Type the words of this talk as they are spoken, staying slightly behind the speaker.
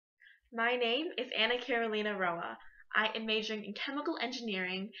My name is Anna Carolina Roa. I am majoring in chemical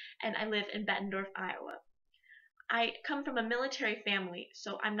engineering and I live in Bettendorf, Iowa. I come from a military family,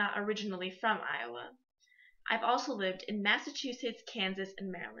 so I'm not originally from Iowa. I've also lived in Massachusetts, Kansas, and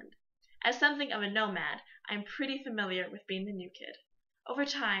Maryland. As something of a nomad, I'm pretty familiar with being the new kid. Over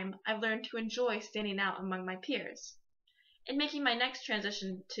time, I've learned to enjoy standing out among my peers. In making my next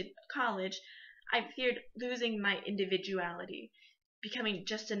transition to college, I feared losing my individuality, becoming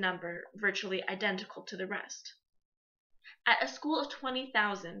just a number, virtually identical to the rest. At a school of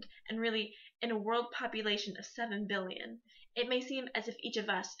 20,000, and really in a world population of 7 billion, it may seem as if each of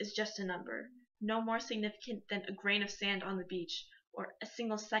us is just a number, no more significant than a grain of sand on the beach or a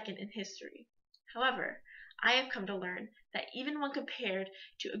single second in history. However, I have come to learn that even when compared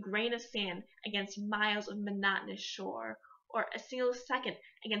to a grain of sand against miles of monotonous shore, or a single second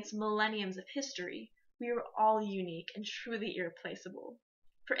against millenniums of history, we are all unique and truly irreplaceable.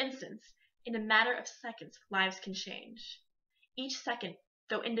 For instance, in a matter of seconds lives can change. Each second,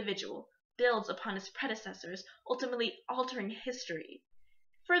 though individual, builds upon its predecessors, ultimately altering history.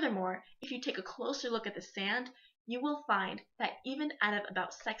 Furthermore, if you take a closer look at the sand, you will find that even out of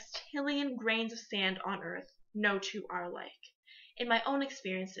about sextillion grains of sand on Earth, no two are alike. In my own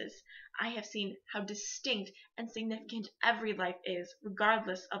experiences, I have seen how distinct and significant every life is,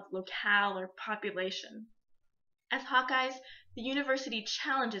 regardless of locale or population. As Hawkeyes, the university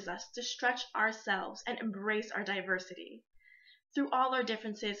challenges us to stretch ourselves and embrace our diversity. Through all our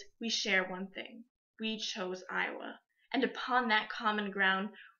differences, we share one thing. We chose Iowa. And upon that common ground,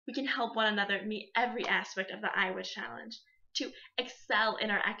 we can help one another meet every aspect of the Iowa Challenge, to excel in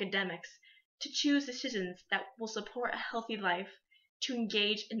our academics, to choose decisions that will support a healthy life, to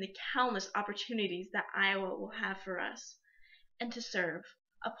engage in the countless opportunities that Iowa will have for us, and to serve,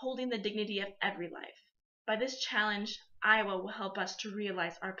 upholding the dignity of every life. By this challenge, Iowa will help us to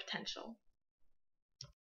realize our potential.